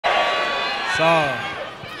Sir,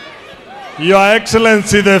 Your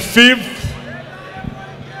Excellency the Fifth,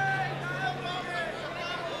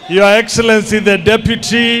 Your Excellency the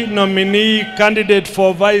Deputy nominee candidate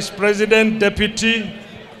for Vice President Deputy,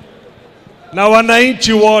 na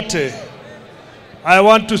wananchi wote, I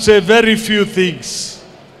want to say very few things.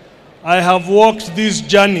 I have walked this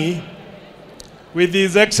journey with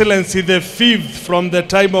His Excellency the Fifth from the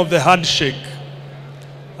time of the handshake.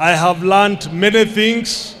 I have learned many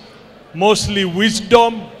things, mostly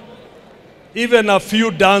wisdom, even a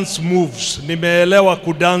few dance moves. Nimeelewa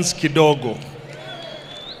kudance kidogo.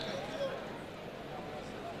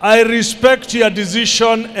 I respect your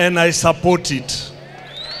decision and I support it.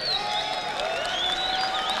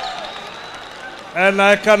 And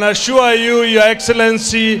I can assure you, Your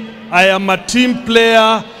Excellency, I am a team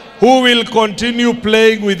player who will continue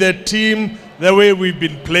playing with the team the way we've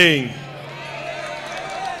been playing.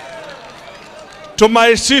 To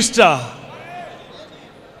my sister,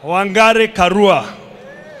 Wangari Karua,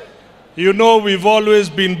 you know we've always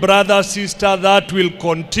been brother, sister. That will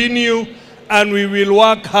continue, and we will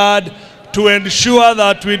work hard to ensure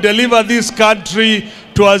that we deliver this country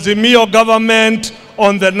to Azimio government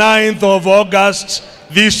on the 9th of August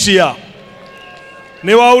this year.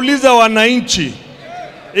 Niwauliza wananchi,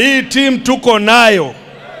 hii team tuko nayo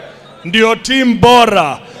ndio team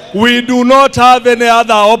bora. We do not have any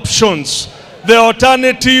other options. The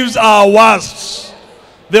alternatives are worse.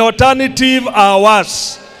 The alternative are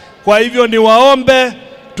worse. Kwa hivyo niwaombe,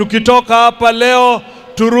 tukitoka hapa leo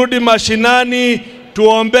turudi mashinani,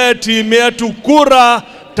 tuombe timu yetu kura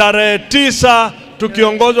tarehe 9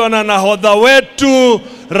 tukiongozwa na nahodha wetu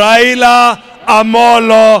Raila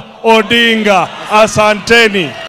Amolo Odinga. Asanteni.